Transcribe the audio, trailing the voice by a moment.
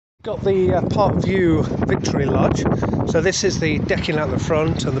Got the Park View Victory Lodge. So this is the decking out the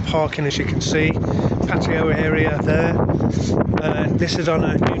front and the parking, as you can see, patio area there. This is on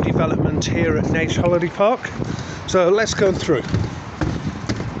a new development here at Naish Holiday Park. So let's go through.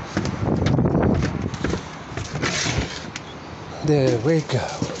 There we go.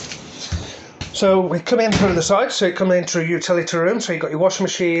 So we come in through the side, so you come into a utility room, so you've got your washing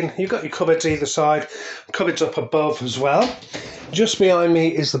machine, you've got your cupboards either side, cupboards up above as well. Just behind me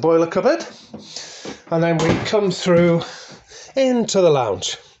is the boiler cupboard, and then we come through into the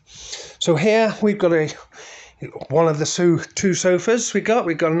lounge. So here we've got one of the two sofas we've got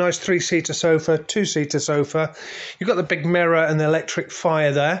a nice 3-seater sofa, 2-seater sofa. You've got the big mirror and the electric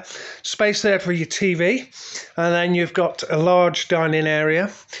fire there, space there for your TV, and then you've got a large dining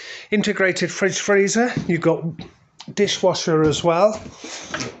area, integrated fridge freezer. You've got dishwasher as well,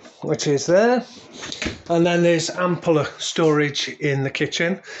 which is there. And then there's ample storage in the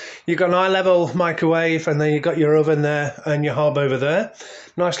kitchen. You've got an eye-level microwave, and then you've got your oven there and your hob over there.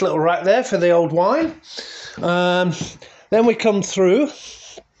 Nice little rack there for the old wine. Then we come through.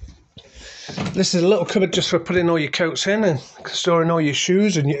 This is a little cupboard just for putting all your coats in and storing all your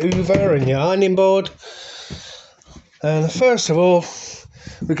shoes and your Hoover and your ironing board. And first of all,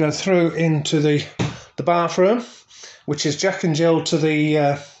 we go through into the bathroom, which is Jack and Jill to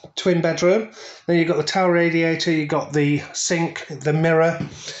the twin bedroom. Then you've got the towel radiator, you've got the sink, the mirror,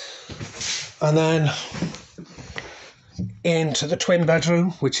 and then into the twin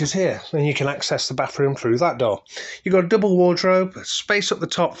bedroom, which is here. Then you can access the bathroom through that door. You've got a double wardrobe, space up the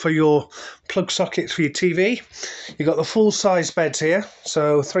top for your plug sockets for your TV. You've got the full-size beds here,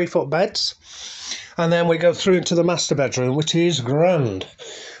 so 3-foot beds. And then we go through into the master bedroom, which is grand.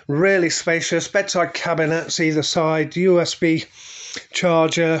 Really spacious, bedside cabinets either side, USB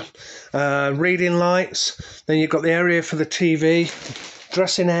charger, reading lights. Then you've got the area for the TV,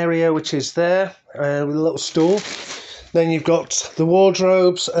 dressing area, which is there, with a little stool. Then you've got the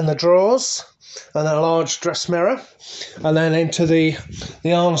wardrobes and the drawers, and a large dress mirror. And then into the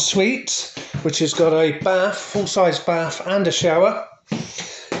ensuite, which has got a bath, full-size bath and a shower.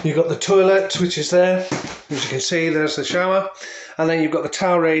 You've got the toilet, which is there. As you can see, there's the shower. And then you've got the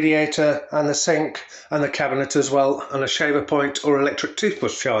towel radiator and the sink and the cabinet as well, and a shaver point or electric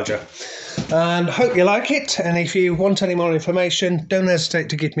toothbrush charger. And hope you like it. And if you want any more information, don't hesitate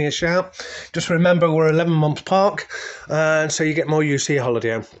to give me a shout. Just remember, we're 11 months park, and so you get more use of your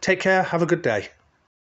holiday home. Take care. Have a good day.